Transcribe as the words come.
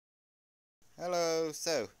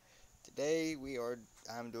So today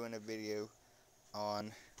I'm doing a video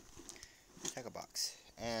on Box,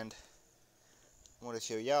 and I want to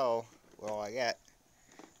show y'all what all I got.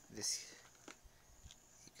 This,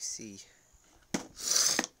 you can see,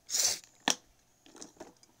 it's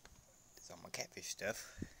all my catfish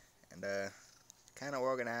stuff, and kind of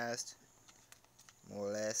organized, more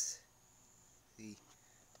or less. See,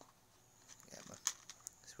 got my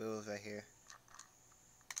swivels right here.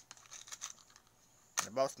 And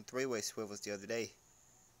I bought some three-way swivels the other day.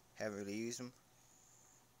 Haven't really used them,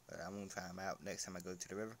 but I'm gonna try them out next time I go to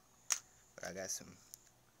the river. But I got some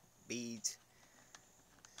beads,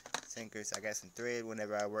 sinkers. I got some thread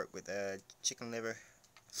whenever I work with chicken liver.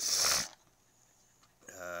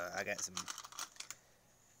 I got some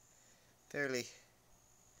fairly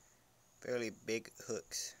big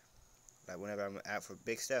hooks, like whenever I'm out for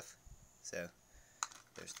big stuff. So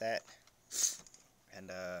there's that, and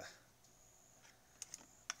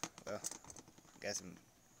well, got some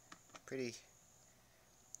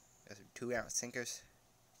 2-ounce sinkers.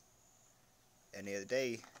 And the other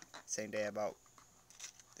day, same day I bought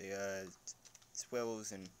the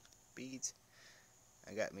swivels and beads,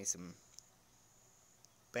 I got me some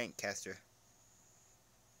bank caster.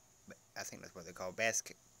 I think that's what they're called,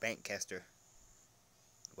 bank caster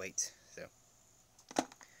weights. So,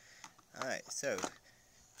 alright, so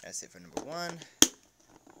that's it for number one.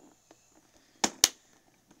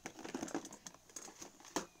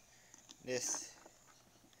 This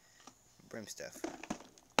brim stuff.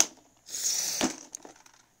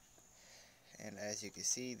 And as you can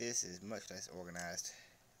see, this is much less organized.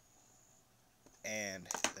 And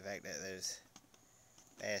the fact that there's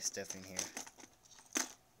bad stuff in here,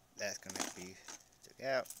 that's going to be took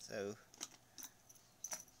out. So,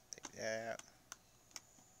 take that out.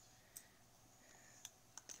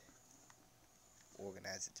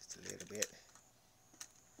 Organize it just a little bit.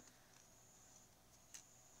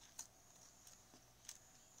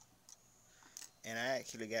 And I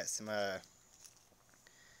actually got some little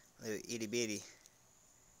itty bitty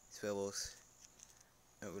swivels.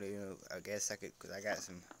 Don't really know. I guess I could, cause I got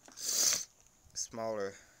some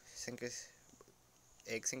smaller sinkers,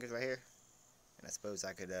 egg sinkers right here, and I suppose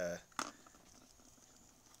I could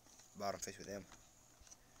bottom fish with them.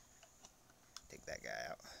 Take that guy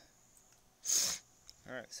out.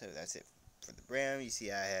 Alright, so that's it for the brim. You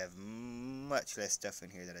see I have much less stuff in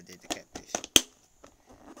here than I did the catfish.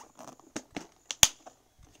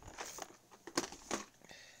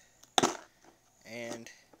 And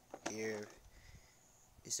here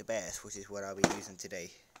is the bass, which is what I'll be using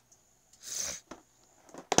today.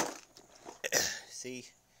 See,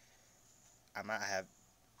 I might have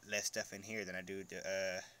less stuff in here than I do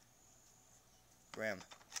the brim,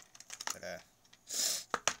 but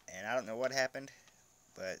and I don't know what happened,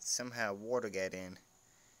 but somehow water got in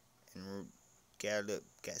and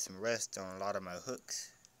got some rust on a lot of my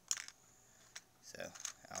hooks. So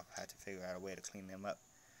I'll have to figure out a way to clean them up.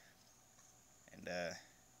 And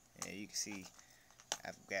yeah, you can see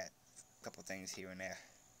I've got a couple things here and there.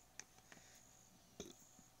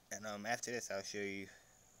 And after this, I'll show you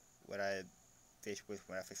what I fish with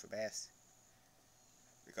when I fish for bass,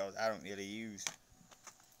 because I don't really use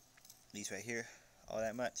these right here all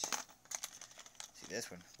that much. See, this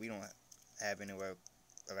one, we don't have anywhere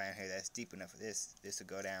around here that's deep enough for this. This will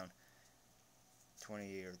go down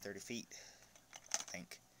 20 or 30 feet, I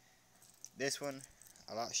think. This one,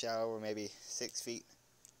 a lot shallower, maybe 6 feet.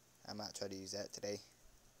 I might try to use that today.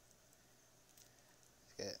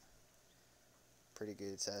 It's got pretty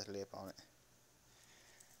good sized lip on it.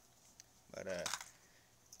 But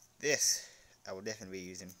this I will definitely be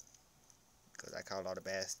using, because I caught a lot of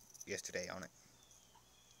bass yesterday on it.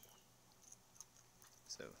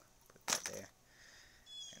 So put that there.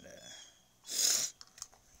 And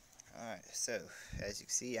alright, so as you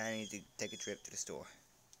can see, I need to take a trip to the store.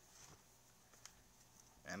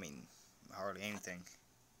 I mean, hardly anything.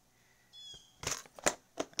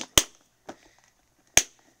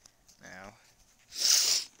 Now,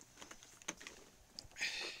 if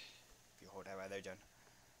you hold that right there, John.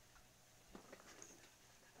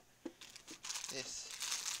 This.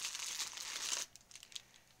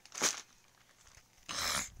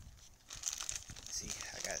 See,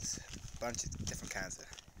 I got a bunch of different kinds of.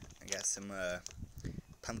 I got some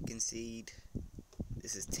pumpkin seed.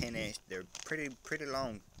 This is 10-inch. They're pretty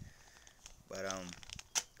long, but I'll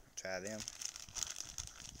try them.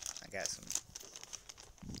 I got some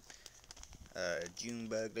June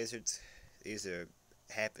bug lizards. These are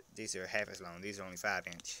half as long. These are only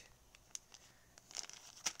 5-inch.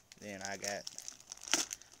 Then I got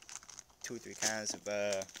 2 or 3 kinds of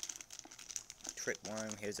trick worm.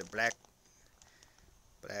 Here's a black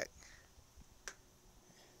black.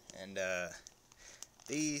 And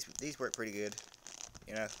these work pretty good,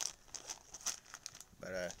 you know.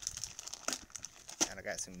 But and I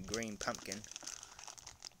got some green pumpkin.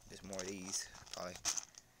 Just more of these, probably.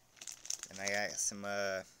 And I got some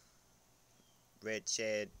red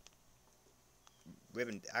shad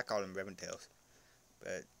ribbon. I call them ribbon tails,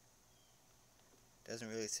 but doesn't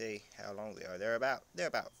really say how long they are. They're about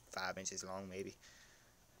 5 inches long, maybe.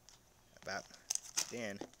 About.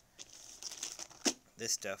 Then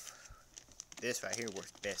this right here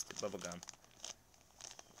works best, the bubble gum.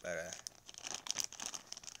 But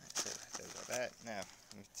so like that. Now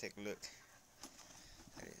let me take a look.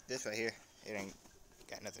 This right here, it ain't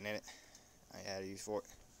got nothing in it. I ain't had to use for it.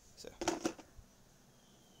 So in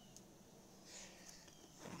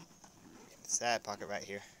the side pocket right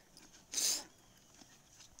here,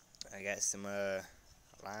 I got some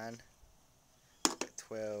line.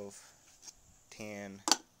 12, 10,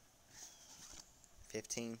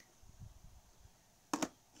 15.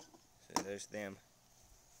 So there's them.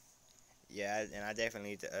 Yeah, and I definitely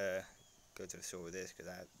need to go to the store with this,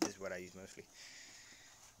 because this is what I use mostly.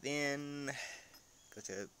 Then go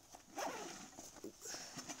to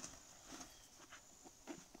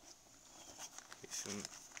some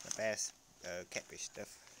bass catfish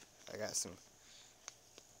stuff. I got some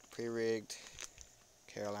pre-rigged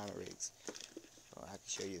Carolina rigs. Oh, I can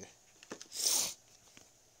show you the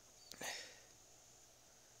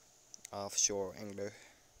offshore angler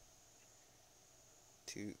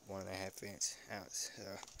to 1.5 ounce.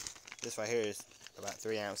 This right here is about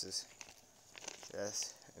 3 ounces. So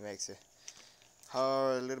it makes it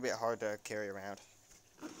a little bit hard to carry around.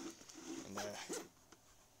 And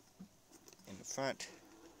in the front,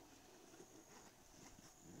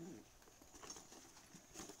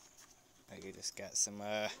 I just got some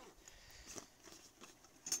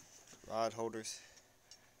rod holders.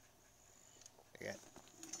 I got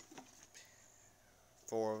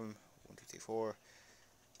 4 of them. 1, 2, 3, 4.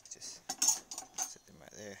 Just set them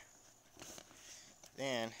right there.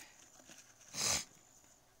 Then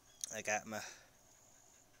I got my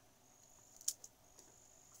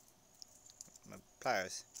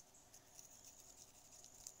pliers.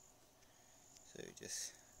 So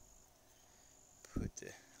just put the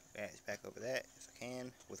latch back over that if I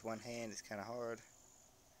can. With one hand, it's kind of hard.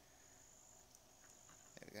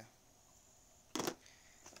 There we go.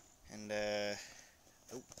 And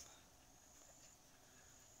oh,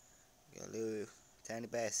 got a little tiny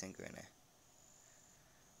bass sinker in there.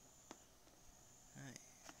 Alright.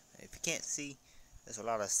 If you can't see, there's a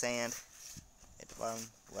lot of sand at the bottom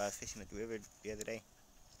while I was fishing at the river the other day.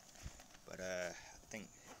 But I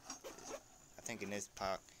think in this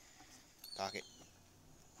pocket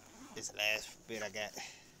is the last bit I got.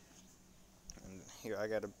 And here I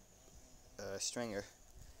got a stringer,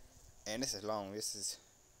 and this is long. It's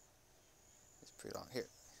pretty long. Here,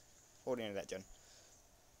 hold the end of that, John.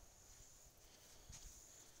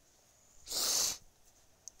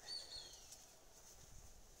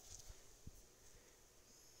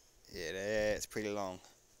 Yeah, that's pretty long.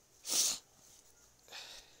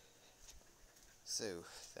 So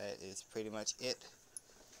that is pretty much it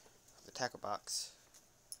for the tackle box.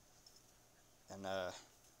 And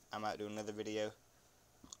I might do another video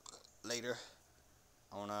later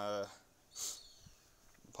on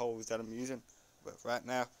poles that I'm using. But right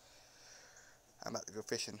now, I'm about to go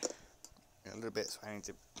fishing in a little bit, so I need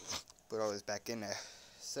to put all this back in there.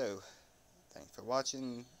 So, thanks for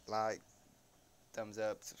watching. Like, thumbs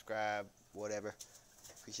up, subscribe, whatever.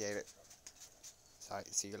 Appreciate it. Sorry,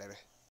 see you later.